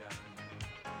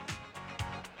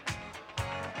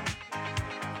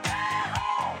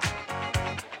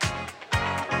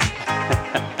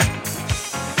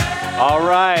All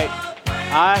right.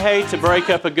 I hate to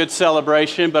break up a good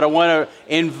celebration, but I want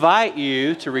to invite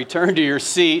you to return to your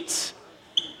seats.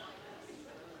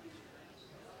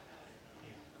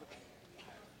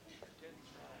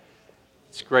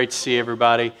 It's great to see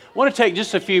everybody. I want to take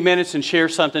just a few minutes and share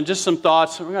something, just some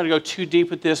thoughts. We're going to go too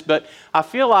deep with this, but I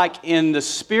feel like in the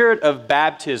spirit of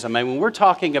baptism, and when we're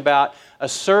talking about a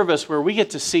service where we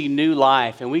get to see new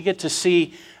life and we get to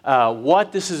see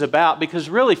what this is about, because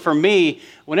really for me,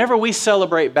 whenever we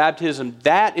celebrate baptism,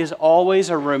 that is always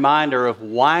a reminder of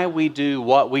why we do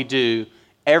what we do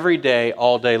every day,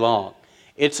 all day long.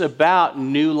 It's about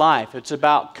new life. It's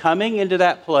about coming into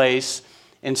that place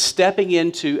and stepping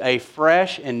into a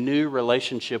fresh and new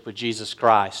relationship with Jesus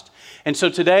Christ. And so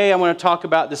today I want to talk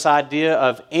about this idea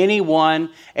of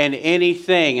anyone and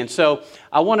anything. And so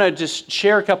I want to just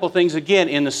share a couple things again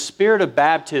in the spirit of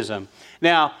baptism.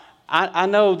 Now, I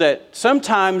know that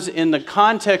sometimes in the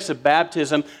context of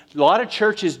baptism, a lot of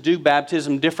churches do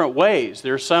baptism different ways.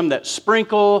 There are some that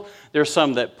sprinkle, there are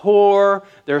some that pour,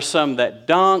 there are some that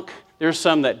dunk, there's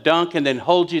some that dunk and then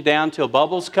hold you down till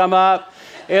bubbles come up.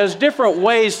 There's different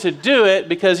ways to do it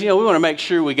because, we want to make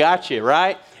sure we got you,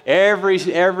 right?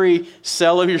 Every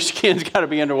cell of your skin's got to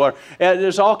be underwater.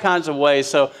 There's all kinds of ways,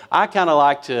 so I kind of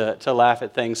like to laugh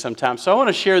at things sometimes. So I want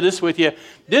to share this with you.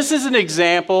 This is an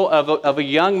example of a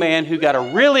young man who got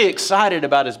really excited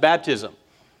about his baptism.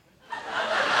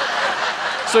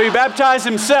 So he baptized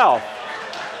himself.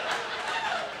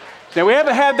 Now, we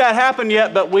haven't had that happen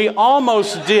yet, but we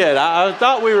almost did. I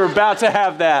thought we were about to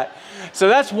have that. So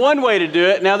that's one way to do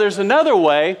it. Now, there's another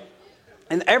way.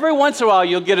 And every once in a while,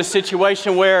 you'll get a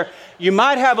situation where you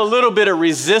might have a little bit of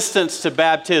resistance to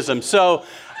baptism. So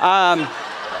I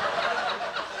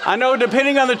know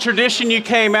depending on the tradition you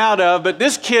came out of, but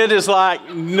this kid is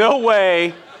like, no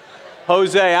way,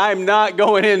 Jose, I'm not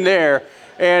going in there.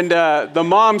 And the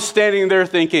mom's standing there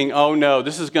thinking, oh no,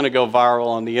 this is going to go viral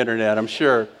on the internet, I'm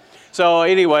sure. So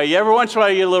anyway, every once in a while,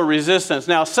 you get a little resistance.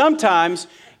 Now, sometimes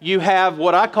you have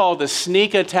what I call the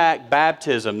sneak attack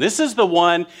baptism. This is the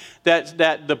one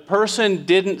that the person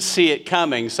didn't see it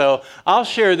coming. So I'll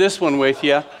share this one with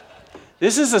you.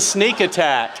 This is a sneak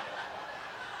attack.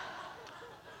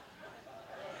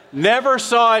 Never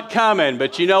saw it coming,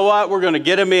 but you know what? We're going to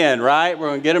get them in, right? We're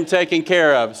going to get them taken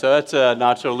care of. So that's a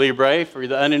Nacho Libre for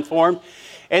the uninformed.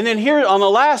 And then here on the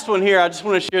last one here, I just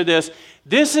want to share this.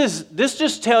 This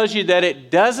just tells you that it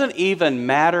doesn't even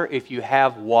matter if you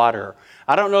have water.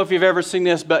 I don't know if you've ever seen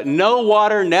this, but no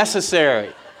water necessary.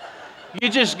 You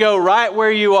just go right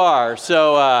where you are.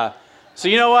 So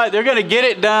you know what? They're going to get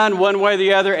it done one way or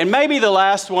the other. And maybe the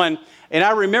last one, and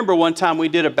I remember one time we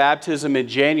did a baptism in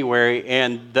January,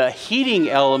 and the heating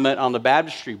element on the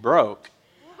baptistry broke.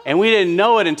 And we didn't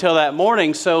know it until that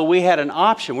morning, so we had an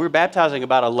option. We were baptizing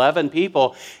about 11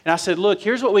 people. And I said, look,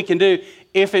 here's what we can do.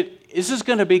 This is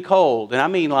going to be cold, and I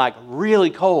mean like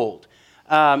really cold.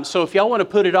 So if y'all want to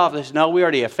put it off, they said, no, we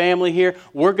already have family here.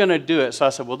 We're going to do it. So I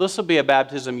said, well, this will be a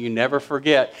baptism you never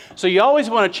forget. So you always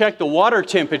want to check the water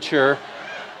temperature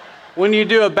when you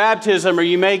do a baptism, or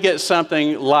you may get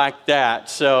something like that.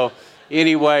 So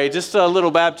anyway, just a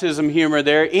little baptism humor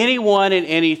there. Anyone and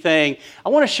anything. I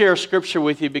want to share a scripture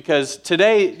with you because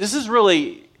today, this is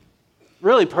really,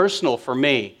 really personal for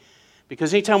me.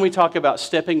 Because anytime we talk about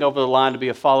stepping over the line to be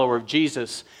a follower of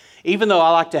Jesus, even though I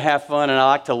like to have fun and I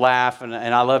like to laugh and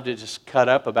I love to just cut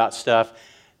up about stuff,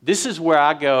 this is where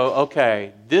I go,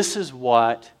 okay, this is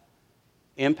what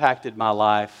impacted my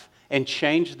life and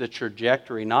changed the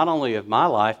trajectory not only of my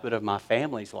life but of my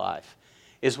family's life,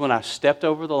 is when I stepped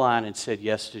over the line and said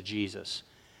yes to Jesus.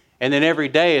 And then every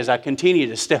day as I continue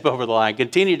to step over the line,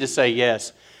 continue to say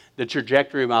yes, the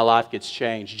trajectory of my life gets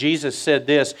changed. Jesus said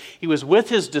this. He was with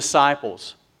his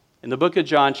disciples in the book of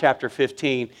John chapter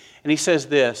 15, and he says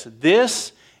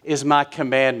this is my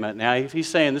commandment. Now, if he's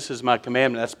saying this is my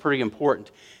commandment, that's pretty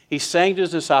important. He's saying to his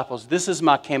disciples, this is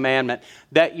my commandment,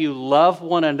 that you love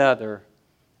one another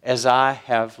as I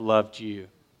have loved you.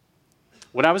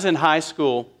 When I was in high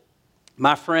school,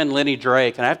 my friend Lenny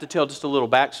Drake, and I have to tell just a little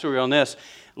backstory on this,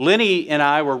 Lenny and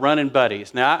I were running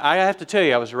buddies. Now, I have to tell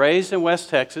you, I was raised in West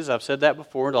Texas. I've said that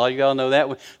before, and all you all know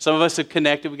that. Some of us have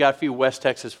connected. We got a few West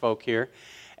Texas folk here.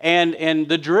 And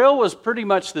the drill was pretty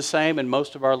much the same in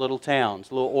most of our little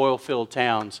towns, little oil-filled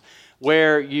towns,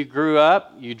 where you grew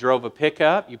up, you drove a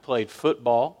pickup, you played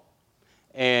football,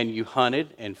 and you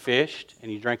hunted and fished,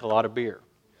 and you drank a lot of beer.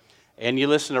 And you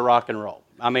listened to rock and roll.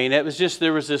 I mean, it was just,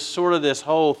 there was this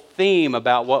whole theme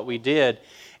about what we did.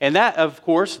 And that, of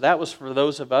course, that was for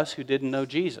those of us who didn't know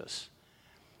Jesus.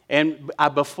 And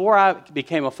before I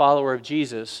became a follower of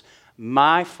Jesus,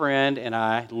 my friend and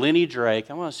I, Lenny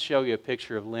Drake, I want to show you a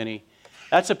picture of Lenny.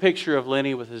 That's a picture of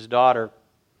Lenny with his daughter.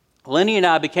 Lenny and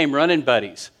I became running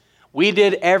buddies. We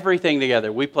did everything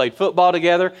together. We played football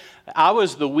together. I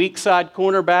was the weak side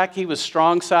cornerback. He was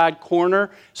strong side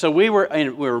corner. So we were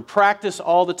in practice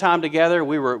all the time together.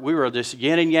 We were just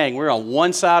yin and yang. We were on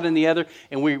one side and the other,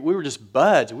 and we were just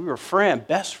buds. We were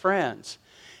best friends.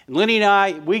 And Lenny and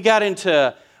I,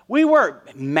 we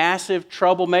weren't massive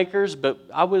troublemakers, but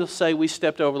I will say we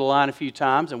stepped over the line a few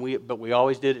times, but we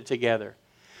always did it together.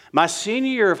 My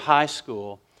senior year of high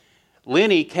school,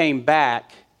 Lenny came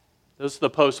back. Those are the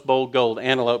post-bowl gold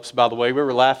antelopes, by the way. We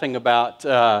were laughing about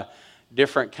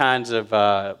different kinds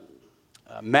of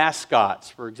mascots.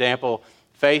 For example,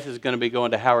 Faith is going to be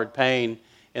going to Howard Payne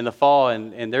in the fall,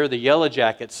 and they're the Yellow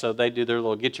Jackets, so they do their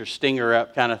little get your stinger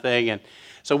up kind of thing. And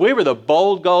so we were the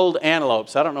bold gold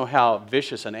antelopes. I don't know how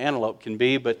vicious an antelope can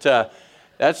be, but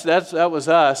that was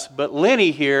us. But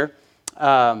Lenny here,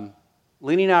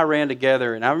 Lenny and I ran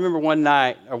together, and I remember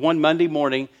one Monday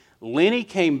morning, Lenny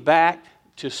came back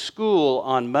to school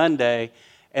on Monday,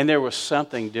 and there was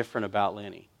something different about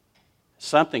Lenny.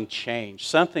 Something changed.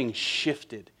 Something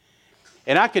shifted.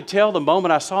 And I could tell the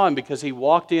moment I saw him because he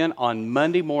walked in on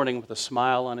Monday morning with a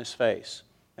smile on his face.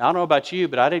 Now, I don't know about you,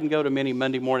 but I didn't go to many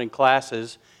Monday morning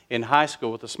classes in high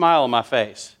school with a smile on my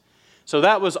face. So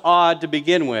that was odd to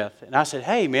begin with. And I said,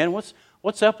 "Hey, man,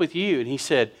 what's up with you?" And he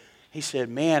said,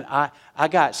 "Man, I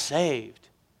got saved."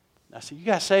 I said, "You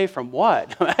got saved from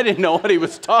what?" I didn't know what he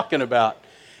was talking about.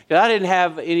 I didn't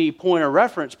have any point of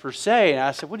reference per se. And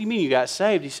I said, "What do you mean you got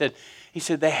saved?" He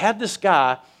said they had this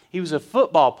guy. He was a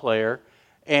football player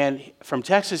and from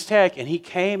Texas Tech, and he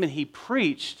came and he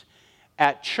preached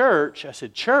at church. I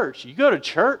said, "Church? You go to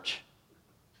church?"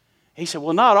 He said,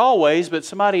 "Well, not always, but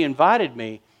somebody invited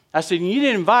me." I said, "You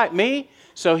didn't invite me?"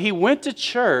 So he went to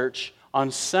church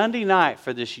on Sunday night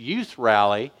for this youth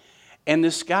rally, and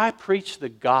this guy preached the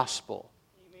gospel.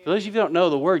 For those of you who don't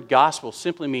know, the word gospel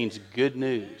simply means good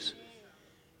news.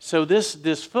 So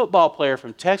this football player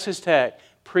from Texas Tech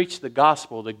preached the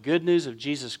gospel, the good news of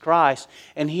Jesus Christ,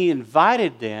 and he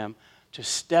invited them to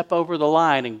step over the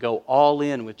line and go all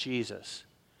in with Jesus.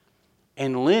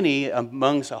 And Lenny,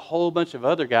 amongst a whole bunch of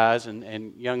other guys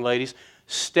and young ladies,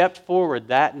 stepped forward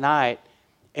that night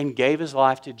and gave his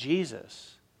life to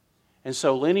Jesus. And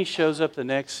so Lenny shows up the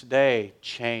next day,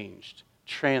 changed,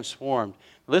 transformed.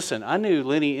 Listen, I knew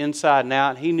Lenny inside and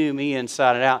out. He knew me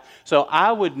inside and out. So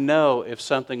I would know if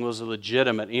something was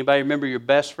legitimate. Anybody remember your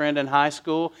best friend in high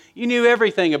school? You knew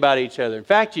everything about each other. In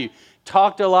fact, you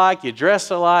talked alike, you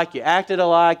dressed alike, you acted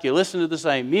alike, you listened to the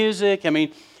same music. I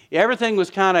mean, everything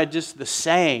was kind of just the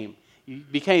same. You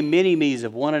became mini-me's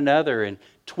of one another and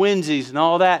twinsies and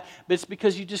all that. But it's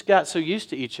because you just got so used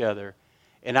to each other.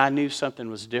 And I knew something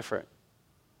was different.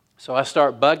 So I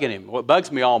start bugging him. What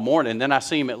bugs me all morning. Then I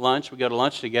see him at lunch. We go to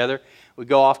lunch together. We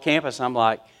go off campus. I'm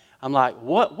like,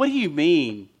 what do you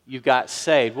mean you got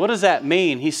saved? What does that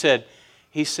mean? He said,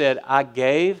 "I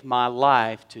gave my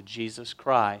life to Jesus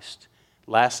Christ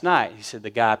last night." He said,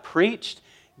 "The guy preached,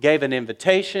 gave an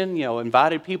invitation,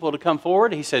 invited people to come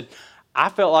forward." He said, "I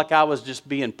felt like I was just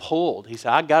being pulled." He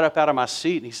said, "I got up out of my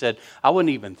seat," and he said, "I wasn't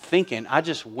even thinking. I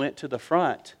just went to the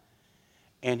front."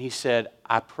 And he said,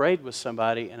 "I prayed with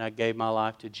somebody and I gave my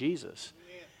life to Jesus."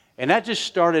 And that just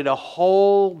started a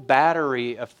whole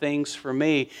battery of things for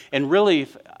me. And really,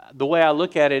 the way I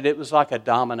look at it, it was like a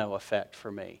domino effect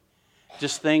for me.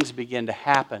 Just things began to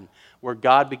happen where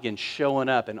God began showing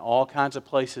up in all kinds of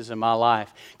places in my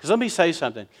life. Because let me say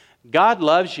something. God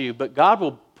loves you, but God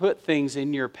will put things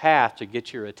in your path to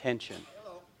get your attention.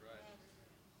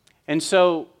 And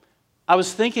so I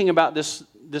was thinking about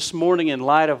this morning in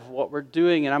light of what we're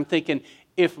doing, and I'm thinking,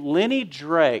 if Lenny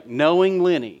Drake, knowing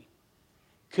Lenny,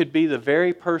 could be the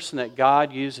very person that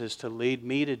God uses to lead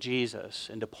me to Jesus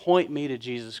and to point me to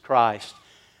Jesus Christ,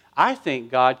 I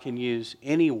think God can use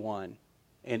anyone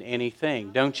and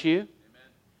anything, don't you? Amen.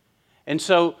 And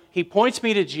so he points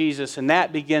me to Jesus, and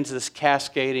that begins this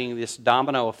cascading, this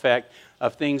domino effect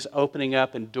of things opening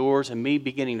up and doors and me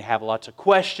beginning to have lots of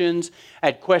questions. I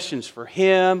had questions for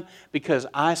him because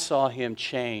I saw him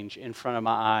change in front of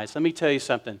my eyes. Let me tell you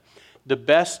something. The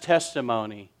best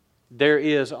testimony there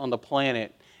is on the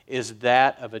planet is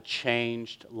that of a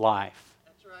changed life.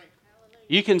 That's right.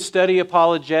 You can study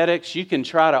apologetics. You can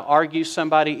try to argue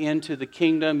somebody into the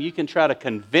kingdom. You can try to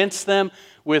convince them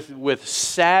with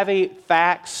savvy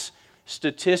facts,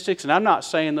 statistics. And I'm not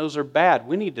saying those are bad.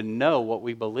 We need to know what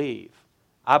we believe.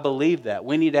 I believe that.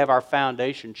 We need to have our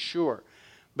foundation sure.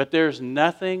 But there's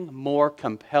nothing more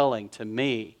compelling to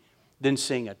me than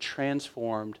seeing a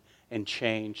transformed and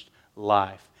changed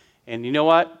life. And you know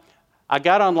what? I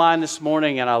got online this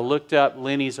morning and I looked up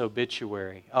Lenny's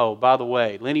obituary. Oh, by the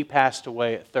way, Lenny passed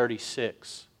away at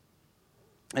 36.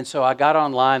 And so I got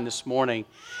online this morning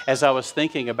as I was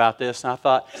thinking about this, and I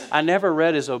thought, I never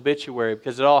read his obituary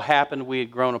because it all happened. We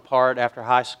had grown apart after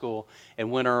high school and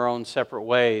went our own separate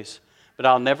ways. But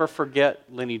I'll never forget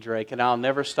Lenny Drake, and I'll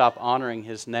never stop honoring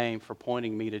his name for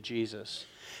pointing me to Jesus.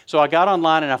 So I got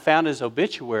online and I found his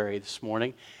obituary this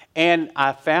morning, and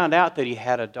I found out that he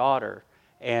had a daughter.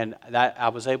 And I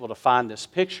was able to find this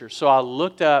picture. So I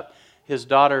looked up his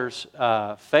daughter's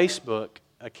Facebook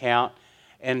account,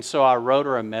 and so I wrote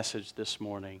her a message this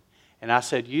morning. And I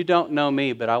said, you don't know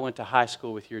me, but I went to high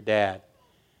school with your dad.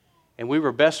 And we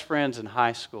were best friends in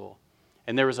high school.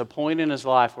 And there was a point in his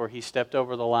life where he stepped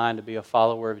over the line to be a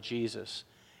follower of Jesus.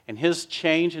 And his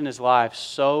change in his life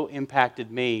so impacted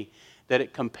me that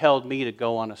it compelled me to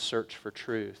go on a search for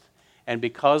truth. And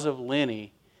because of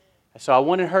Lenny, so I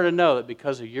wanted her to know that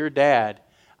because of your dad,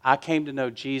 I came to know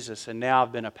Jesus, and now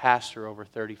I've been a pastor over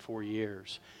 34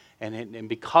 years. And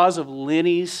because of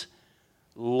Lenny's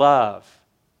love,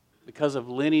 because of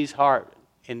Lenny's heart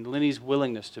and Lenny's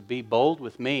willingness to be bold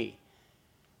with me,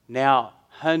 now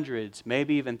hundreds,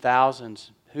 maybe even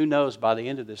thousands, who knows by the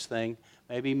end of this thing,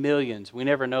 maybe millions, we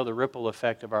never know the ripple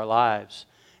effect of our lives,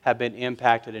 have been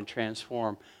impacted and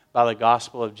transformed by the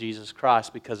gospel of Jesus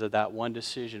Christ because of that one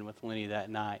decision with Lenny that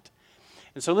night.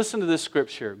 And so listen to this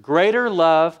scripture. Greater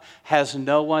love has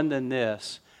no one than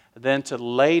this, than to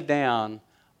lay down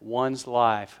one's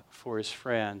life for his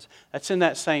friends. That's in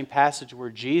that same passage where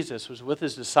Jesus was with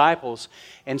his disciples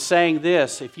and saying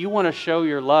this, if you want to show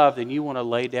your love, then you want to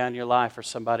lay down your life for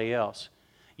somebody else.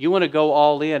 You want to go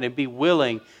all in and be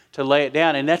willing to lay it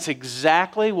down. And that's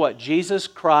exactly what Jesus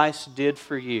Christ did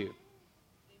for you.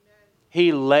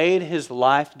 He laid his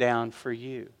life down for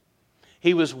you.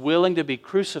 He was willing to be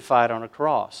crucified on a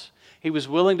cross. He was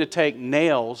willing to take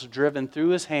nails driven through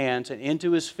his hands and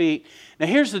into his feet. Now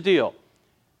here's the deal.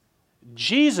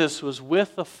 Jesus was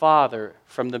with the Father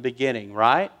from the beginning,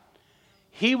 right?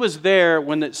 He was there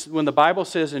when the Bible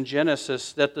says in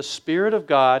Genesis that the Spirit of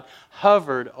God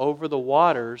hovered over the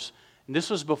waters. And this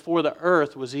was before the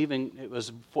earth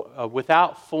was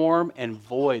without form and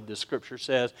void, the Scripture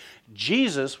says.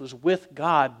 Jesus was with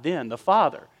God then, the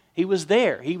Father. He was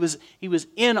there. He was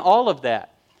in all of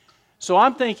that. So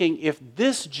I'm thinking if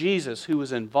this Jesus who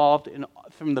was involved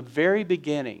from the very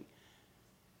beginning,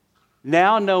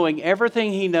 now knowing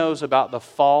everything he knows about the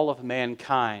fall of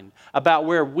mankind, about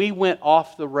where we went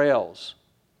off the rails,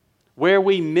 where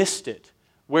we missed it,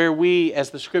 where we, as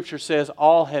the Scripture says,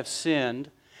 all have sinned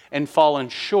and fallen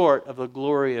short of the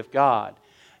glory of God.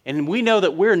 And we know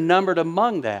that we're numbered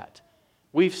among that.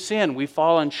 We've sinned, we've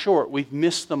fallen short, we've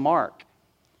missed the mark.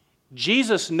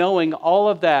 Jesus, knowing all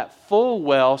of that full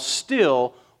well,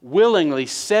 still willingly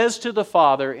says to the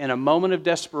Father in a moment of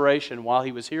desperation while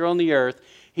he was here on the earth,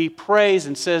 he prays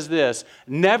and says this,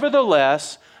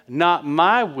 nevertheless, not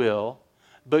my will,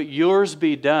 but yours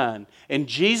be done. And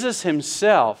Jesus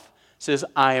himself says,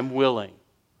 I am willing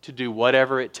to do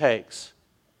whatever it takes.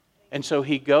 And so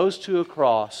he goes to a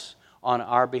cross on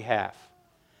our behalf.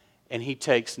 And he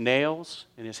takes nails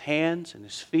in his hands and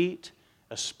his feet,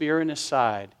 a spear in his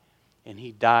side, and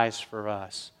he dies for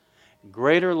us.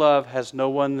 Greater love has no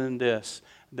one than this,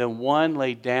 than one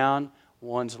lay down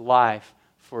one's life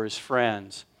for his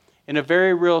friends. In a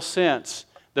very real sense,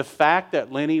 the fact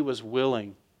that Lenny was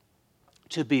willing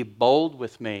to be bold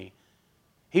with me,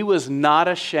 he was not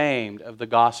ashamed of the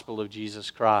gospel of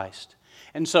Jesus Christ.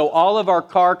 And so all of our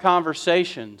car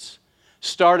conversations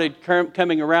started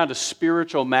coming around to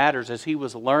spiritual matters as he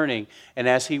was learning and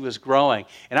as he was growing.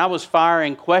 And I was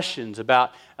firing questions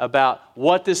about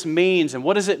what this means and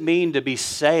what does it mean to be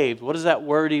saved? What does that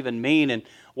word even mean? And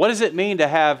what does it mean to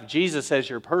have Jesus as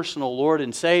your personal Lord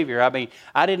and Savior? I mean,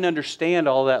 I didn't understand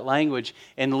all that language.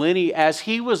 And Lenny, as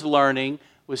he was learning,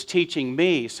 was teaching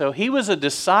me. So he was a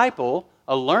disciple,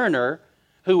 a learner,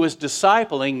 who was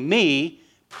discipling me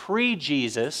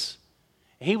pre-Jesus.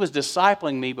 He was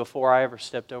discipling me before I ever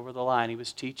stepped over the line. He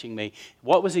was teaching me.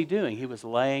 What was he doing? He was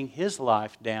laying his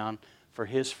life down for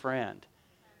his friend.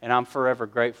 And I'm forever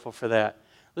grateful for that.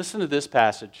 Listen to this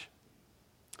passage.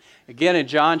 Again, in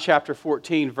John chapter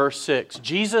 14, verse 6,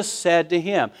 Jesus said to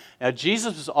him, now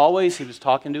Jesus he was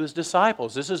talking to his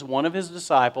disciples. This is one of his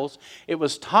disciples. It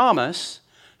was Thomas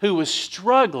who was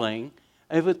struggling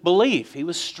with belief. He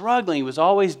was struggling. He was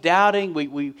always doubting.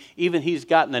 He's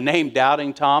gotten the name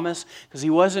Doubting Thomas because he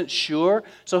wasn't sure.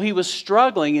 So he was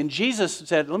struggling, and Jesus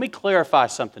said, let me clarify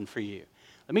something for you.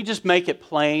 Let me just make it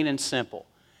plain and simple.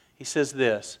 He says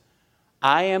this,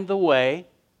 I am the way,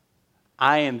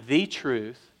 I am the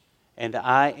truth, and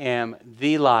I am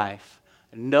the life.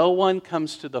 no one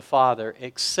comes to the Father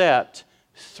except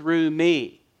through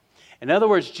me. In other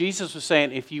words, Jesus was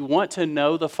saying, if you want to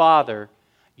know the Father,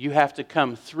 you have to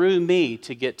come through me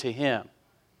to get to Him.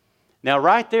 Now,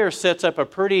 right there sets up a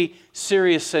pretty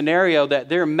serious scenario that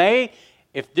there may,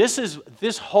 if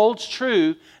this holds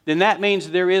true, then that means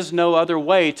there is no other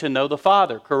way to know the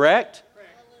Father, correct?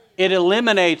 It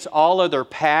eliminates all other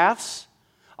paths,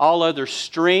 all other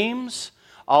streams,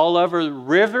 all other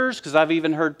rivers, because I've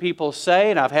even heard people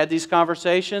say, and I've had these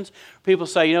conversations, people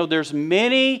say, there's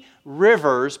many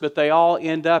rivers, but they all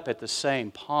end up at the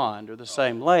same pond or the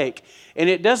same lake. And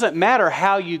it doesn't matter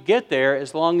how you get there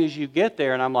as long as you get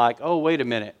there. And I'm like, oh, wait a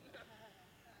minute.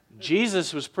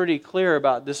 Jesus was pretty clear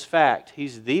about this fact.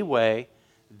 He's the way,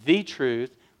 the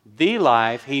truth, the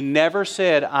life. He never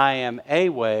said, I am a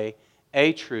way,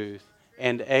 a truth,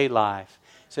 and a life.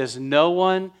 It says, no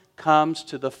one comes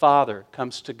to the Father,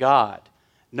 comes to God.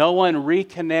 No one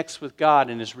reconnects with God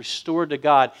and is restored to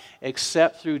God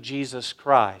except through Jesus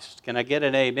Christ. Can I get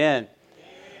an amen?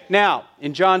 Now,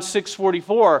 in John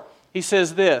 6:44, he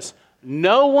says this,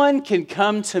 no one can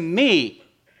come to me,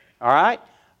 all right,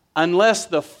 unless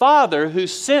the Father who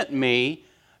sent me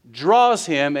draws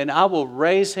him, and I will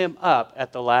raise him up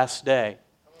at the last day.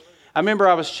 I remember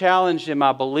I was challenged in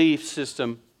my belief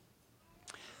system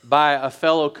by a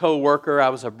fellow co-worker. I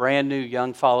was a brand new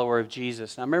young follower of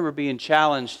Jesus. And I remember being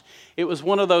challenged. It was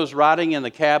one of those riding in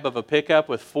the cab of a pickup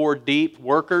with 4 deep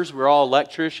workers. We were all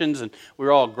electricians and we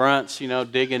were all grunts,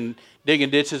 digging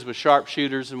ditches with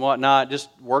sharpshooters and whatnot, just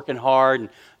working hard and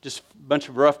just a bunch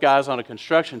of rough guys on a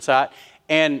construction site.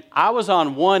 And I was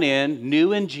on one end,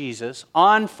 new in Jesus,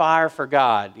 on fire for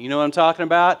God. You know what I'm talking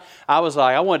about? I was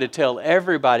like, I wanted to tell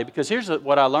everybody, because here's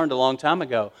what I learned a long time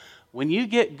ago. When you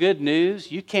get good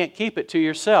news, you can't keep it to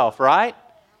yourself, right?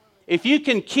 If you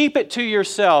can keep it to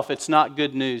yourself, it's not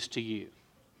good news to you.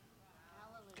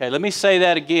 Okay, let me say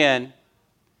that again.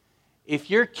 If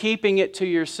you're keeping it to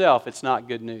yourself, it's not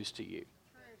good news to you.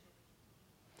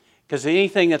 Because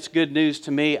anything that's good news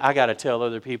to me, I got to tell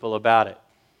other people about it.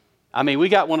 I mean, we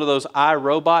got one of those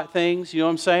iRobot things, you know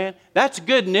what I'm saying? That's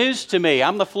good news to me.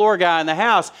 I'm the floor guy in the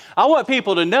house. I want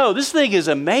people to know this thing is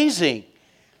amazing.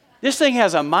 This thing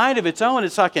has a mind of its own.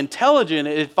 It's like intelligent.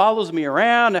 It follows me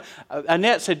around.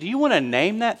 Annette said, do you want to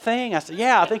name that thing? I said,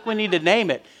 yeah, I think we need to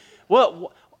name it.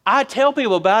 Well, I tell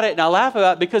people about it and I laugh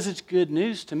about it because it's good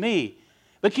news to me.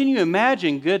 But can you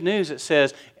imagine good news that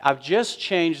says, I've just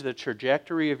changed the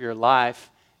trajectory of your life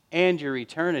and your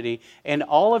eternity, and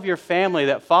all of your family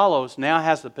that follows now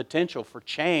has the potential for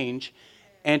change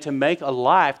and to make a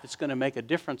life that's going to make a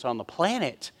difference on the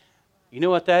planet. You know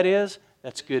what that is?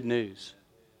 That's good news.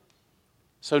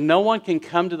 So no one can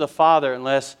come to the Father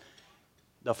unless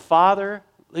the Father,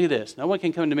 look at this, no one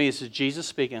can come to me, this is Jesus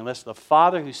speaking, unless the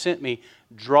Father who sent me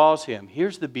draws him.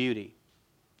 Here's the beauty.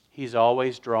 He's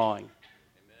always drawing.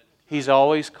 He's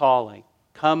always calling.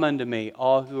 Come unto me,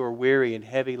 all who are weary and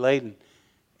heavy laden,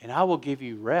 and I will give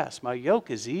you rest. My yoke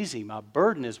is easy. My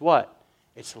burden is what?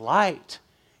 It's light.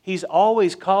 He's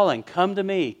always calling, come to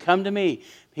me, come to me.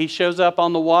 He shows up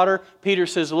on the water. Peter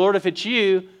says, Lord, if it's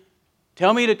you,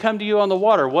 tell me to come to you on the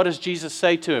water. What does Jesus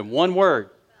say to him? One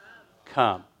word.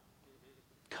 Come.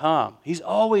 Come. He's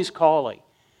always calling.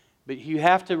 But you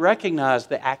have to recognize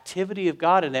the activity of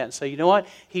God in that and say, you know what?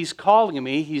 He's calling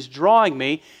me. He's drawing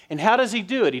me. And how does he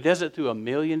do it? He does it through a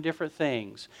million different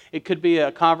things. It could be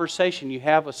a conversation you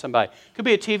have with somebody. It could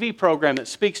be a TV program that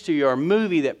speaks to you or a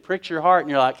movie that pricks your heart and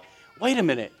you're like, wait a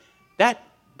minute.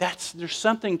 There's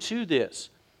something to this.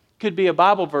 Could be a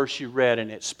Bible verse you read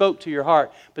and it spoke to your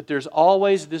heart, but there's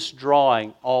always this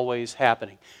drawing always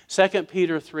happening. 2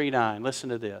 Peter 3:9, listen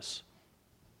to this.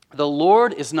 The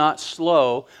Lord is not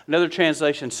slow, another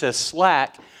translation says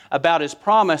slack, about his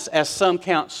promise as some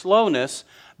count slowness,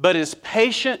 but is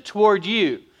patient toward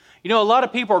you. You know, a lot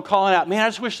of people are calling out, man, I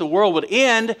just wish the world would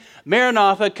end.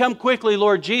 Maranatha, come quickly,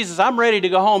 Lord Jesus. I'm ready to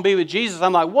go home, be with Jesus.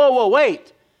 I'm like, whoa,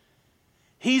 wait.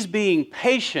 He's being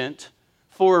patient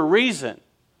for a reason.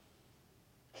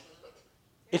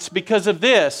 It's because of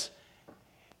this.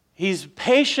 He's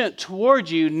patient toward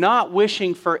you, not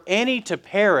wishing for any to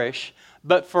perish,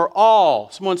 but for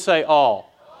all. Someone say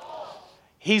all.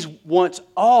 He wants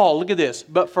all, look at this,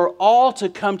 but for all to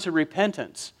come to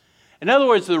repentance. In other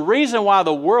words, the reason why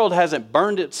the world hasn't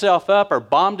burned itself up or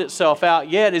bombed itself out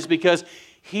yet is because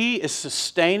he is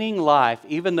sustaining life,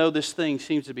 even though this thing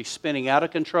seems to be spinning out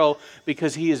of control,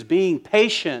 because he is being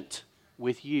patient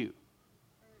with you.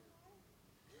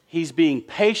 He's being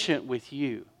patient with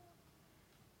you.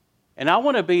 And I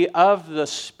want to be of the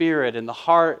spirit and the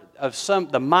heart of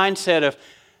the mindset of,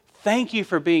 thank you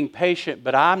for being patient,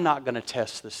 but I'm not going to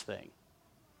test this thing.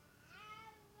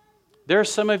 There are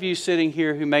some of you sitting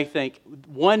here who may think,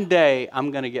 one day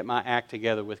I'm going to get my act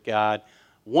together with God.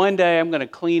 One day I'm going to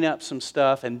clean up some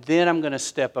stuff, and then I'm going to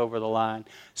step over the line.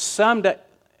 Someday,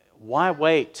 why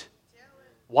wait?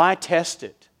 Why test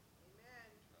it?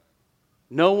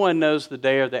 No one knows the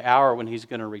day or the hour when He's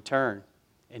going to return.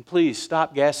 And please,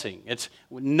 stop guessing.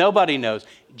 Nobody knows.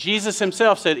 Jesus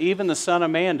Himself said, even the Son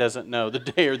of Man doesn't know the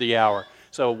day or the hour.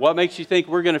 So what makes you think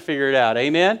we're going to figure it out?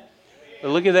 Amen?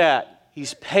 But look at that.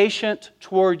 He's patient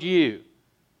toward you.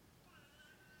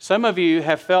 Some of you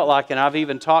have felt like, and I've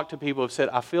even talked to people who have said,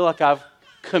 I feel like I've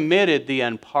committed the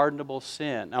unpardonable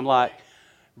sin. I'm like,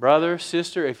 brother,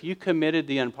 sister, if you committed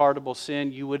the unpardonable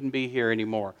sin, you wouldn't be here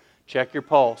anymore. Check your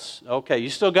pulse. Okay, you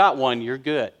still got one, you're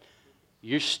good.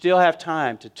 You still have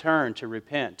time to turn, to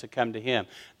repent, to come to Him.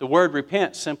 The word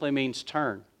repent simply means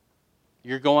turn.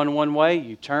 You're going one way,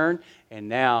 you turn, and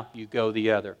now you go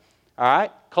the other. All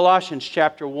right? Colossians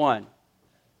chapter 1.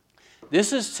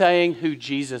 This is saying who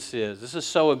Jesus is. This is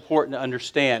so important to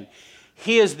understand.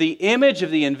 He is the image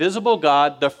of the invisible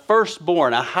God, the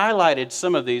firstborn. I highlighted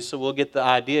some of these, so we'll get the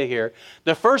idea here.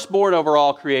 The firstborn over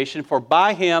all creation, for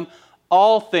by Him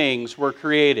all things were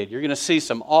created. You're going to see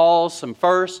some alls, some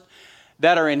first,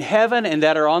 that are in heaven and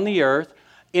that are on the earth,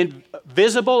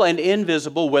 visible and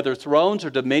invisible, whether thrones or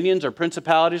dominions or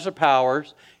principalities or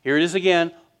powers. Here it is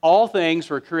again. All things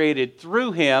were created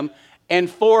through Him and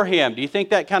for Him. Do you think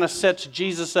that kind of sets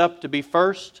Jesus up to be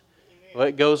first? Well,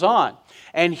 it goes on.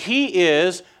 And He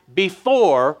is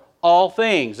before all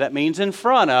things. That means in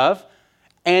front of.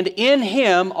 And in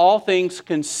Him all things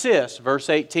consist. Verse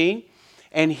 18.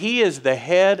 And He is the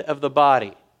head of the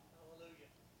body,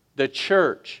 the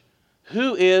church,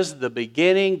 who is the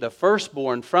beginning, the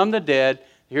firstborn from the dead.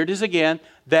 Here it is again.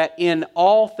 That in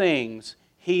all things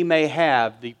He may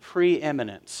have the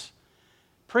preeminence.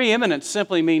 Preeminence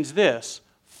simply means this: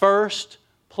 first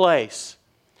place.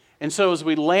 And so as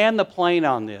we land the plane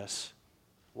on this,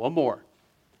 one more.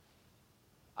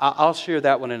 I'll share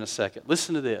that one in a second.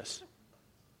 Listen to this.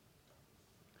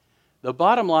 The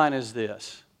bottom line is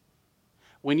this.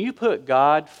 When you put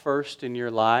God first in your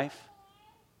life,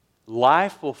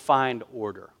 life will find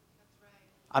order.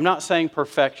 I'm not saying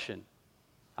perfection.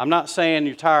 I'm not saying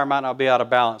your tire might not be out of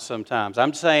balance sometimes.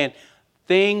 I'm saying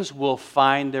things will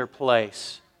find their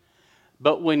place.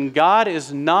 But when God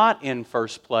is not in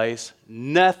first place,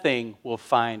 nothing will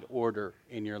find order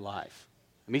in your life.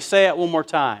 Let me say it one more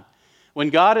time. When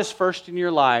God is first in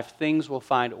your life, things will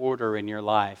find order in your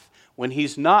life. When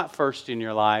He's not first in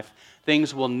your life,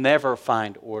 things will never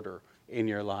find order in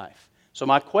your life. So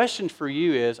my question for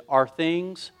you is, are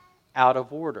things out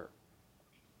of order?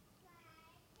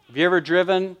 Have you ever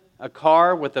driven a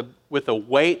car with a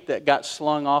weight that got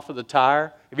slung off of the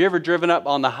tire? Have you ever driven up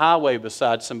on the highway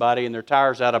beside somebody and their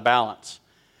tire's out of balance?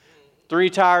 3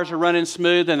 tires are running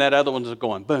smooth and that other one's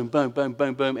going boom, boom, boom,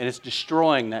 boom, boom, and it's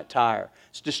destroying that tire.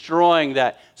 It's destroying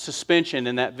that suspension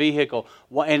in that vehicle.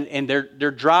 And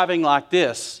they're driving like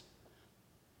this.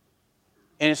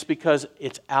 And it's because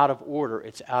it's out of order.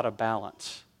 It's out of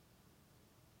balance.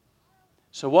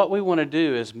 So what we want to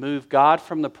do is move God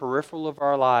from the peripheral of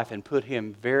our life and put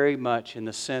Him very much in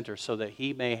the center so that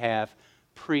He may have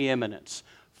preeminence,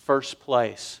 first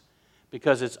place.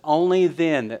 Because it's only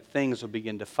then that things will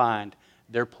begin to find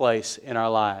their place in our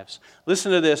lives.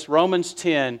 Listen to this, Romans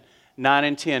 10, 9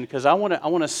 and 10, because I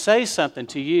want to say something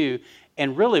to you,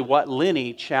 and really what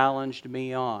Lenny challenged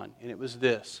me on, and it was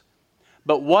this.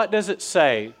 But what does it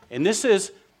say? And this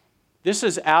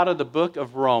is out of the book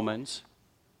of Romans,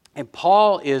 and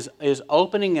Paul is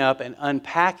opening up and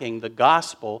unpacking the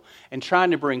gospel and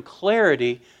trying to bring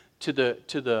clarity to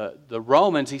the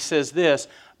Romans. He says this,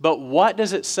 but what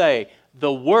does it say?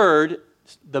 The word,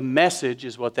 the message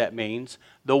is what that means.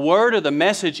 The word or the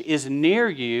message is near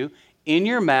you, in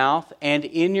your mouth and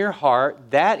in your heart.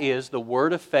 That is the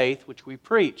word of faith which we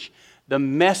preach. The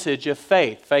message of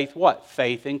faith. Faith what?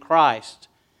 Faith in Christ.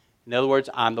 In other words,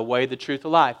 I'm the way, the truth, the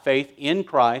life. Faith in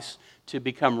Christ to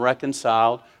become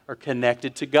reconciled or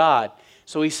connected to God.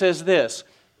 So he says this,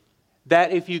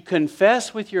 that if you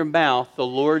confess with your mouth the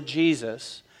Lord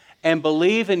Jesus and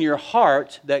believe in your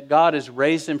heart that God has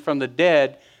raised Him from the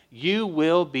dead, you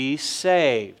will be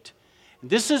saved.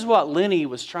 This is what Lenny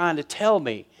was trying to tell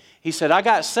me. He said, I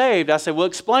got saved. I said, well,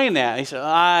 explain that. He said,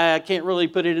 I can't really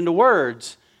put it into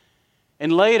words.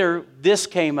 And later, this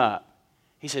came up.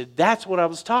 He said, that's what I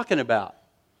was talking about.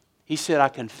 He said, I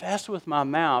confess with my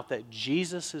mouth that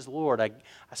Jesus is Lord. I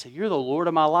said, you're the Lord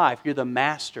of my life. You're the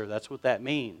master. That's what that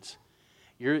means.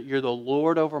 You're the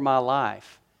Lord over my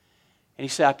life. And he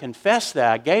said, I confessed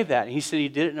that. I gave that. And he said he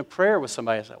did it in a prayer with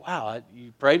somebody. I said, wow,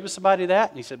 you prayed with somebody that?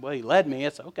 And he said, well, he led me. I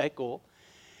said, okay, cool.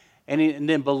 And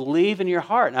then believe in your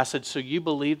heart. And I said, so you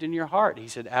believed in your heart? He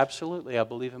said, absolutely, I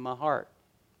believe in my heart.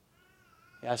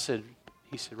 He said,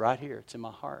 right here, it's in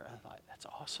my heart. I thought, that's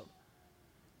awesome.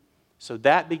 So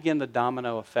that began the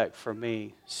domino effect for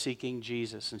me, seeking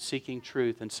Jesus and seeking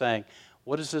truth and saying,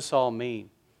 what does this all mean?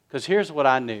 Because here's what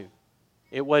I knew.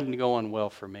 It wasn't going well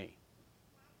for me.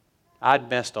 I'd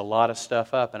messed a lot of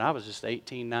stuff up, and I was just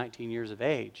 18, 19 years of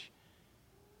age.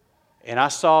 And I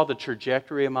saw the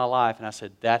trajectory of my life, and I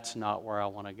said, that's not where I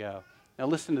want to go. Now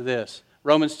listen to this.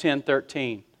 Romans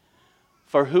 10:13.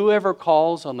 For whoever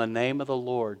calls on the name of the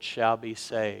Lord shall be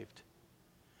saved.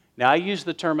 Now I use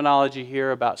the terminology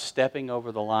here about stepping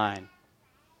over the line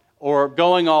or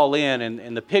going all in,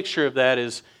 and the picture of that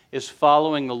is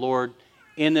following the Lord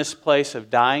in this place of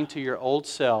dying to your old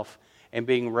self and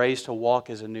being raised to walk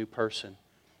as a new person.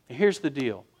 And here's the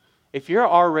deal. If you're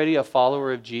already a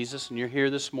follower of Jesus and you're here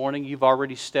this morning, you've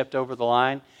already stepped over the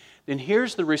line, then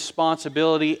here's the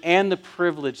responsibility and the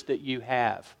privilege that you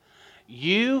have.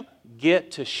 You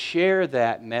get to share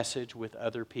that message with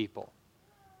other people.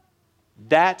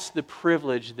 That's the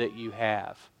privilege that you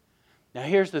have. Now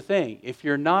here's the thing. If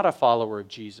you're not a follower of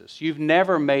Jesus, you've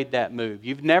never made that move,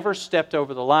 you've never stepped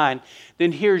over the line,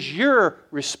 then here's your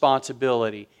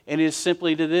responsibility. And it is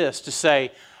simply to this, to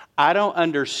say, I don't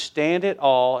understand it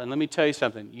all, and let me tell you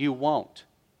something, you won't.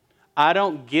 I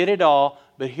don't get it all,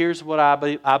 but here's what I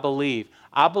believe.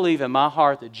 I believe in my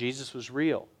heart that Jesus was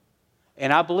real.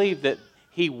 And I believe that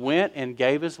He went and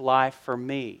gave His life for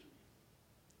me.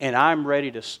 And I'm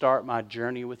ready to start my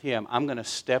journey with Him. I'm going to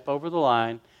step over the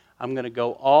line. I'm going to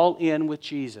go all in with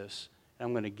Jesus, and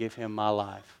I'm going to give Him my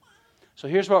life. So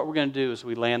here's what we're going to do as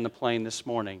we land the plane this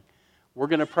morning. We're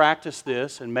going to practice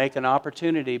this and make an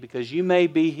opportunity, because you may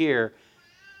be here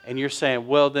and you're saying,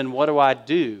 well, then what do I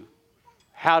do?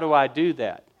 How do I do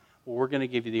that? Well, we're going to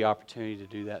give you the opportunity to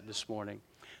do that this morning.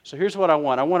 So here's what I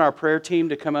want. I want our prayer team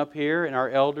to come up here, and our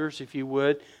elders, if you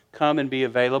would, come and be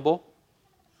available.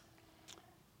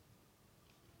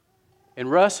 And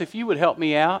Russ, if you would help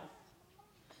me out.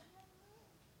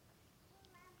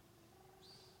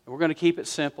 We're going to keep it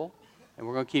simple, and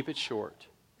we're going to keep it short.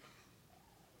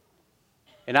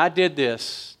 And I did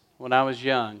this when I was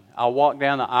young. I walked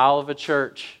down the aisle of a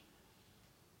church.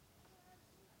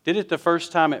 Did it the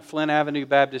first time at Flint Avenue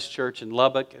Baptist Church in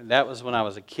Lubbock. And that was when I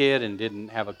was a kid and didn't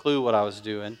have a clue what I was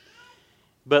doing.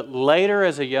 But later,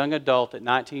 as a young adult at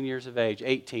 19 years of age,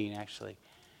 18 actually,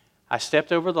 I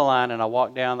stepped over the line and I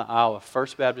walked down the aisle of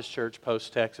First Baptist Church,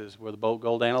 Post, Texas, where the bold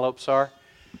gold antelopes are.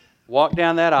 Walked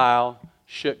down that aisle,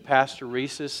 shook Pastor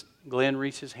Glenn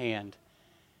Reese's hand,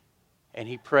 and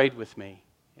he prayed with me.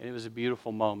 And it was a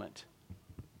beautiful moment.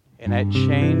 And that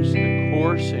changed the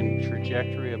course and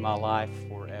trajectory of my life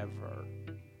forever.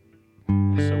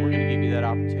 And so we're going to give you that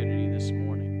opportunity this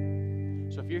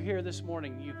morning. So if you're here this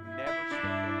morning, you've never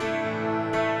stepped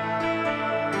over.